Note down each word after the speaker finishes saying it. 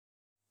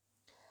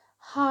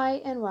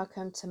Hi and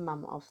welcome to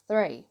Mum of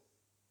Three.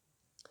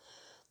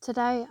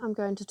 Today I'm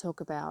going to talk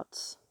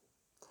about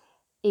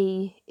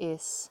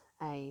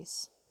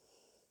ESAs.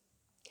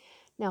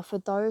 Now, for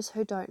those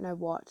who don't know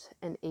what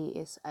an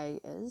ESA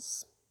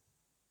is,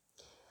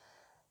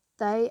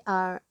 they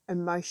are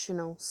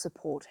emotional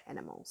support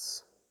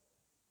animals.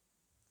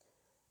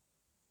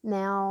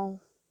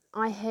 Now,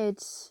 I had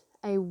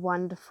a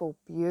wonderful,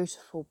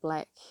 beautiful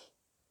black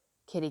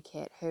kitty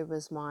cat who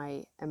was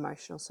my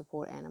emotional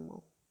support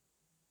animal.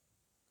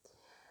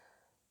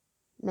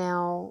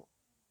 Now,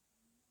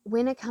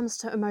 when it comes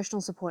to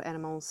emotional support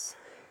animals,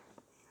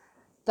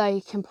 they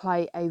can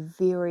play a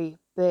very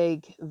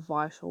big,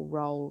 vital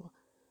role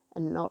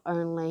in not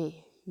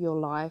only your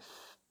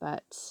life,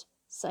 but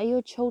say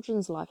your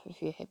children's life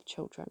if you have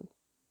children.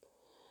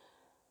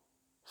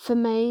 For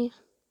me,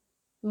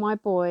 my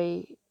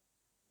boy,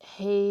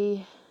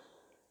 he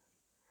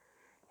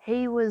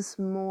was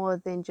more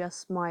than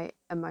just my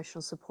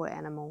emotional support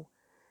animal.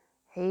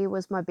 He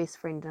was my best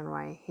friend in a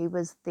way. He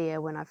was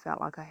there when I felt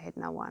like I had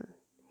no one.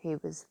 He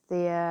was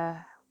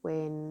there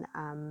when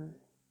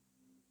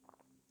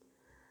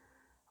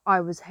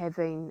I was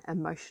having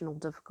emotional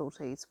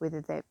difficulties,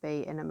 whether that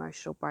be an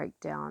emotional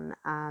breakdown,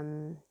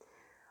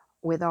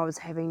 whether I was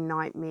having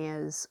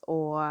nightmares,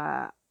 or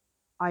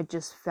I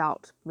just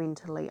felt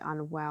mentally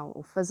unwell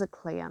or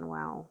physically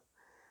unwell.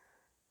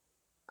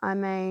 I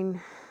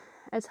mean,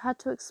 it's hard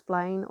to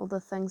explain all the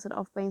things that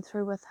I've been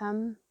through with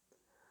him,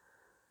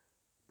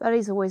 but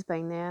he's always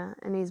been there,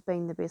 and he's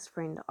been the best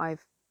friend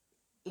I've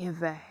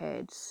ever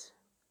had.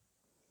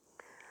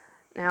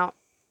 Now,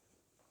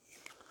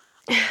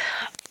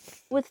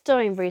 with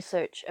doing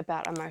research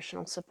about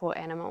emotional support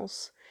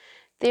animals,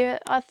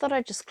 I thought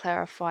I'd just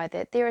clarify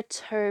that there are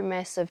two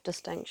massive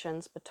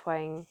distinctions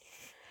between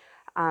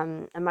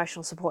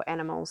emotional support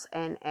animals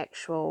and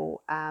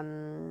actual,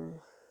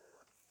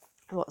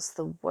 what's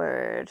the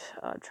word?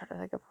 I'm trying to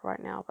think of it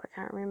right now, but I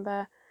can't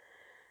remember.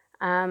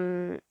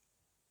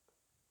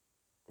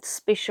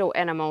 Special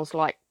animals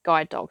like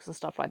guide dogs and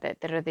stuff like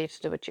that are there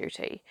to do a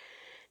duty.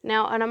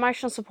 Now, an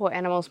emotional support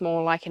animal is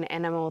more like an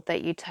animal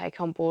that you take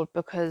on board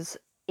because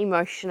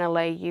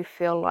emotionally you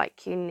feel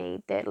like you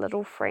need that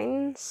little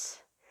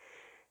friends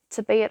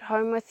to be at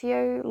home with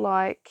you.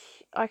 Like,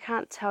 I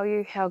can't tell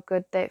you how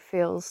good that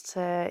feels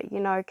to,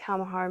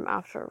 come home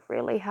after a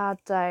really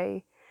hard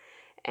day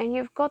and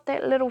you've got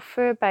that little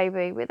fur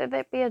baby, whether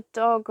that be a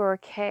dog or a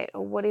cat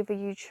or whatever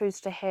you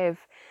choose to have,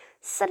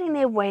 sitting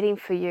there waiting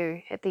for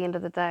you at the end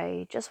of the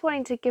day, just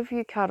wanting to give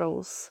you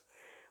cuddles,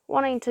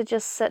 wanting to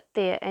just sit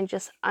there and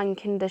just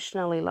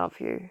unconditionally love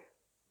you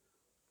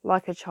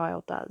like a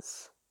child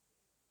does.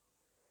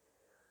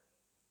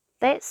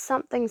 That's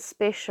something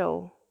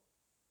special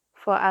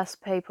for us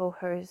people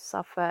who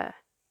suffer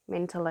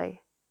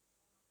mentally.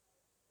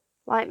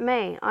 Like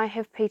me, I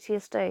have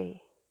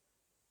PTSD.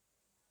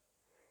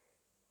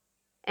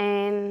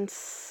 And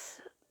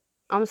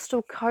I'm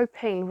still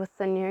coping with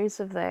the news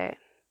of that.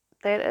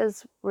 That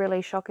is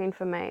really shocking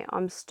for me.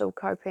 I'm still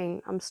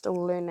coping. I'm still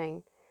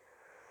learning.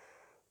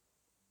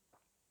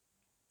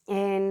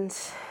 And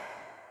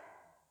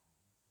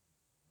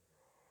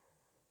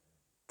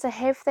to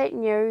have that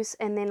news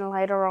and then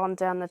later on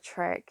down the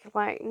track,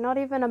 like not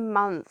even a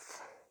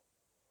month,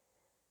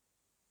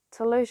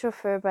 to lose your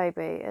fur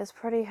baby is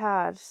pretty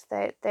hard.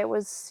 That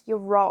was your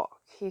rock,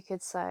 you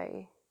could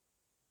say.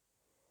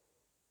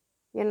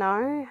 You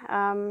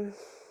know,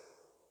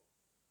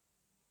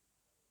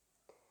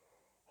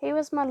 he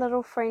was my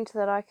little friend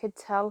that I could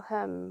tell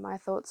him my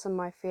thoughts and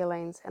my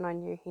feelings, and I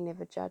knew he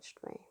never judged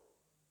me.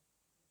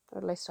 Or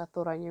at least I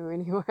thought I knew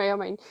anyway. I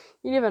mean,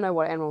 you never know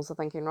what animals are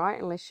thinking,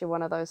 right? Unless you're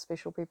one of those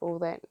special people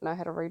that know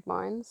how to read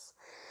minds.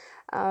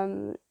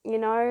 You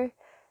know,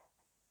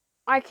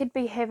 I could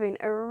be having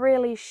a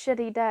really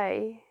shitty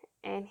day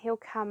and he'll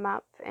come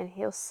up and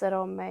he'll sit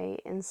on me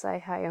and say,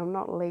 hey, I'm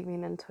not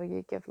leaving until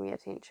you give me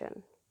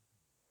attention.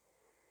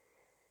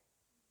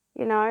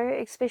 You know,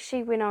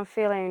 especially when I'm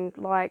feeling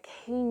like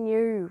he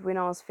knew when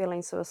I was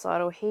feeling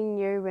suicidal. He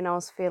knew when I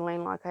was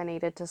feeling like I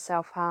needed to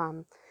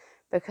self-harm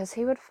because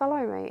he would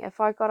follow me.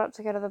 If I got up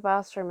to go to the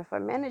bathroom, if I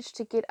managed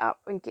to get up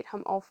and get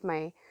him off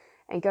me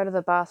and go to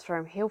the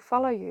bathroom, he'll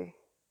follow you.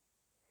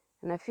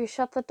 And if you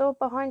shut the door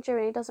behind you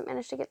and he doesn't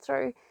manage to get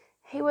through,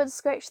 he would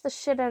scratch the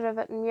shit out of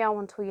it and yell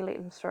until you let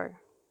him through.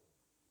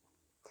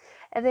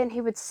 And then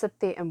he would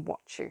sit there and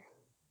watch you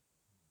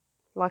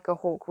like a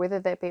hawk, whether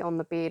that be on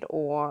the bed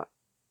or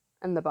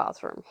in the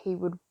bathroom. He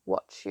would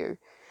watch you.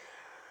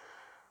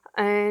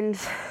 And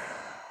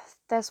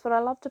that's what I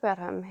loved about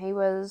him. He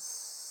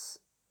was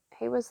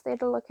there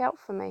to look out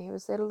for me. He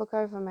was there to look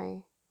over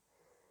me.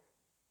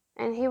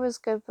 And he was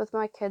good with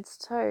my kids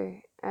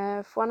too.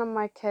 If one of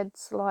my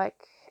kids,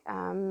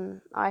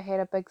 I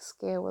had a big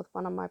scare with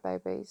one of my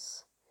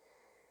babies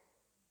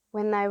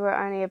when they were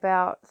only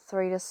about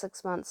 3 to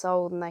 6 months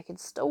old and they could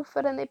still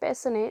fit in their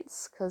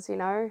bassinets because,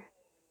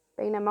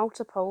 being a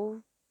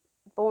multiple,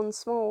 born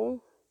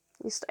small,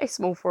 you stay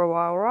small for a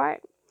while,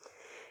 right?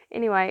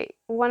 Anyway,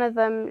 one of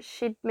them,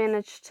 she'd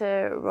managed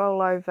to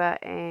roll over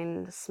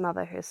and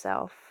smother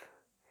herself.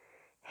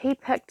 He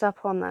picked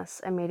up on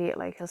this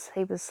immediately because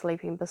he was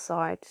sleeping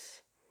beside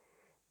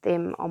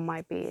them on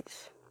my bed.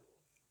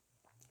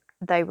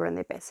 They were in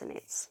their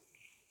bassinets.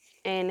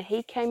 And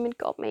he came and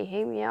got me.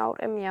 He meowed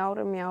and meowed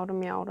and meowed and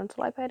meowed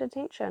until I paid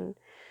attention.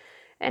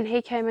 And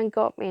he came and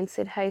got me and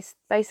said, hey,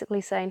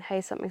 basically saying,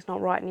 hey, something's not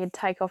right. And he'd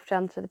take off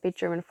down to the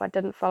bedroom. And if I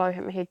didn't follow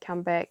him, he'd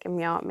come back and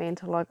meow at me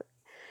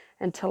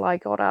until I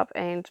got up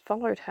and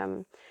followed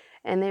him.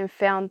 And then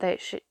found that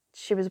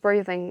she was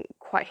breathing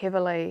quite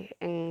heavily.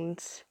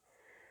 And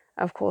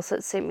of course,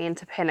 it sent me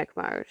into panic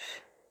mode.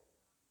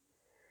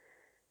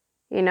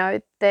 You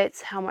know,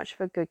 that's how much of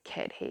a good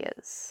cat he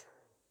is.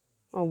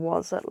 Or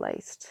was, at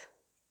least.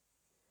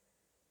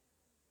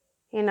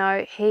 You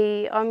know,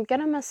 I'm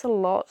going to miss a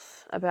lot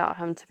about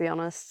him, to be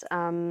honest.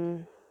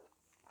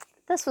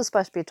 This was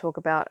supposed to be a talk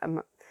about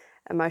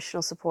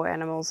emotional support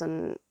animals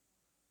and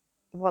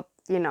what,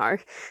 you know,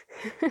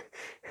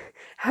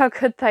 how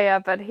good they are.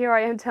 But here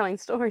I am telling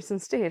stories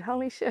instead.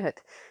 Holy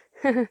shit.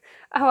 Oh,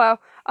 well,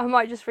 I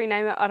might just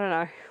rename it. I don't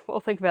know. We'll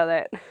think about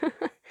that.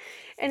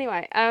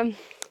 Anyway,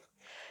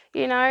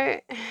 you know,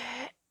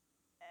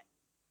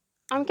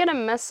 I'm going to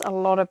miss a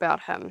lot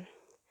about him.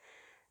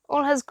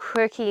 All his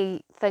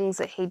quirky things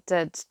that he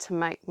did to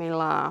make me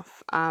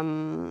laugh.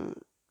 The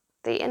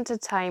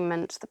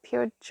entertainment, the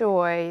pure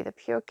joy, the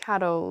pure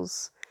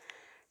cuddles,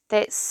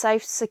 that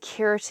safe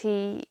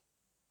security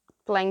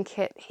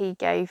blanket he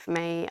gave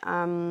me,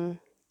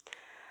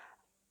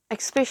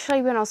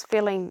 especially when I was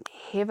feeling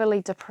heavily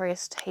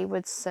depressed, he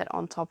would sit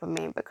on top of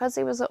me. Because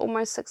he was an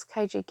almost 6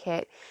 kg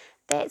cat,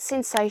 that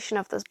sensation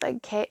of this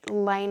big cat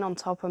laying on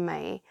top of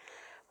me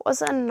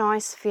was a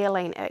nice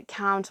feeling. It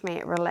calmed me,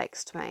 it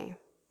relaxed me.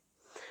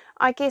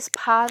 I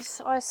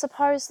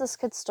suppose this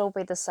could still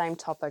be the same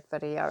topic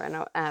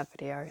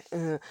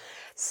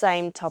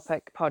same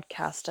topic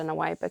podcast in a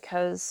way,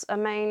 because, I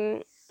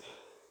mean,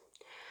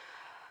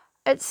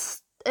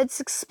 it's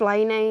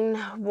explaining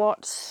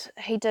what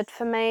he did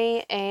for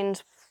me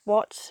and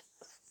what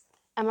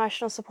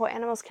emotional support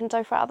animals can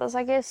do for others,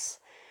 I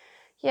guess.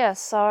 Yeah,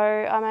 so,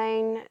 I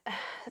mean,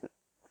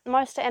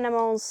 most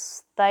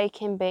animals, they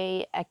can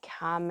be a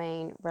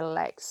calming,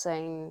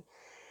 relaxing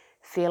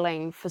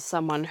feeling for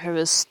someone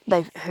who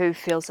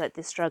feels like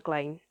they're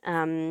struggling.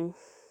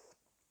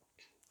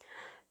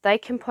 They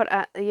can put,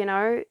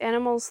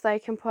 animals, they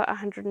can put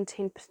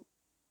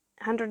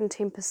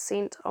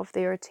 110% of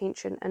their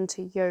attention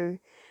into you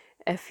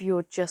if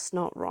you're just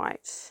not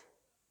right.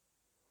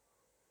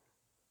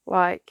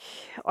 Like,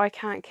 I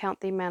can't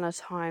count the amount of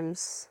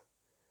times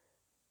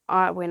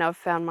when I've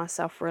found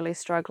myself really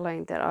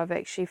struggling that I've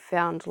actually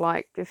found,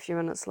 like, a few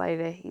minutes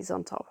later, he's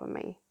on top of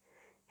me.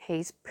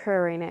 He's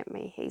purring at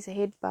me. He's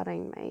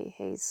headbutting me.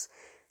 He's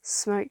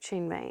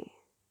smooching me.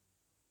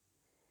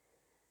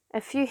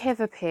 If you have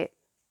a pet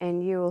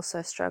and you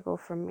also struggle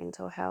from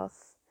mental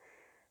health,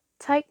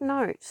 take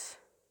note.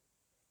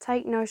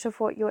 Take note of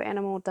what your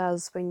animal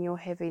does when you're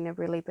having a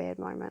really bad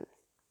moment.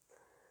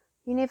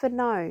 You never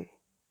know.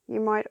 You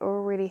might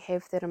already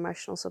have that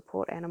emotional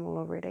support animal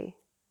already.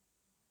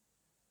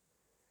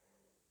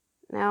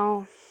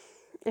 Now,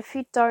 if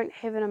you don't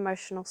have an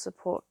emotional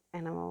support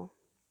animal,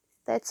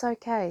 that's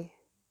okay.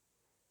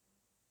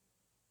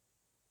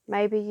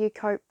 Maybe you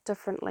cope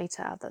differently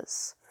to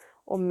others,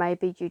 or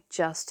maybe you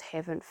just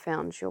haven't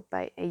found your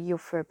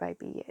fur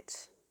baby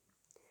yet.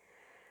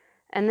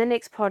 In the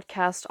next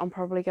podcast, I'm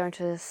probably going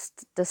to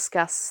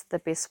discuss the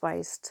best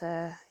ways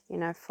to,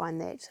 find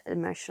that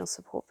emotional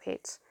support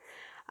pet.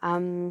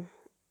 I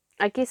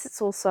guess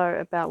it's also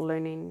about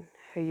learning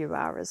who you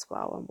are as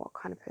well and what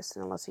kind of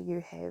personality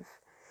you have.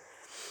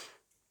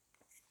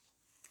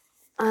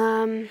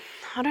 I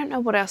don't know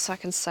what else I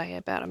can say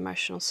about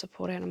emotional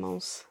support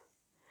animals.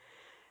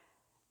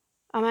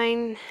 I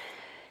mean,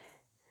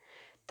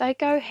 they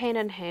go hand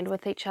in hand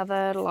with each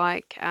other,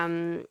 like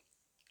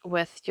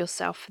with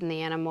yourself and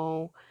the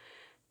animal.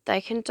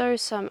 They can do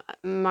some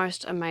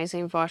most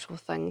amazing vital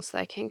things.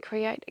 They can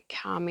create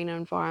calming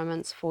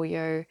environments for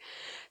you.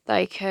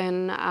 They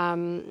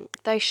can,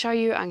 they show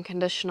you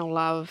unconditional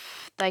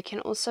love. They can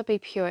also be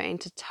pure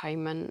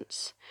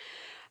entertainment.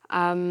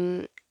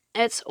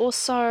 It's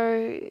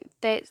also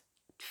that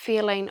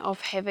feeling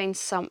of having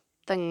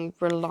something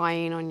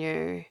relying on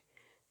you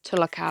to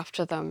look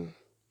after them.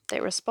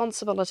 That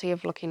responsibility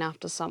of looking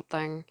after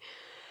something.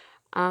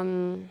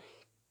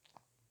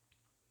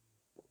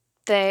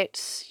 That,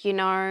 there's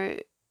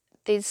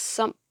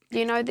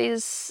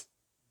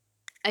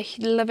a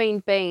living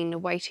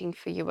being waiting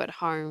for you at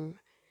home,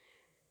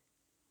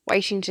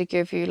 waiting to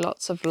give you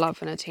lots of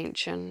love and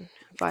attention,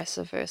 vice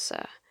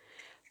versa.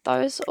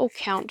 Those all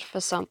count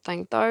for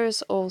something.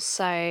 Those all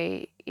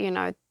say,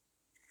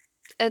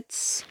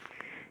 it's,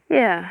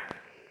 yeah,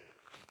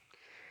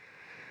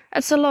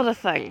 it's a lot of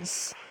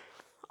things.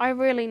 I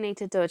really need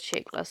to do a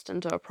checklist and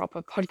do a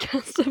proper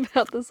podcast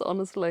about this,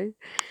 honestly.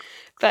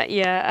 But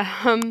yeah,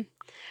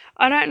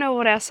 I don't know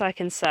what else I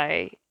can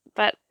say.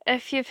 But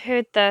if you've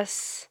heard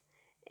this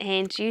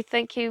and you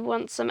think you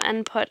want some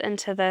input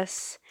into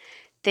this,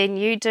 then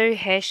you do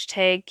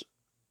hashtag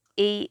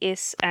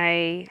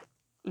ESA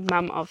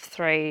mum of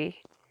 3,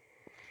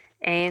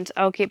 and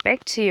I'll get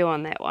back to you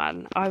on that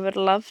one. I would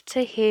love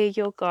to hear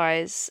your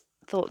guys'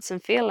 thoughts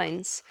and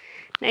feelings.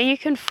 Now, you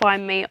can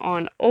find me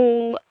on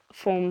all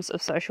forms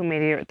of social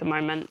media at the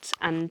moment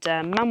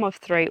under mum of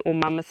 3 or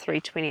mum of 3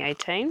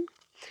 2018.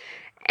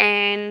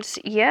 And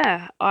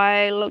yeah,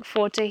 I look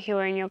forward to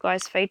hearing your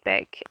guys'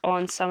 feedback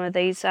on some of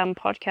these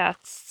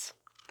podcasts.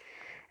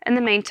 In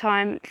the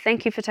meantime,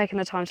 thank you for taking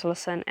the time to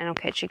listen, and I'll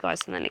catch you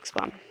guys in the next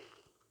one.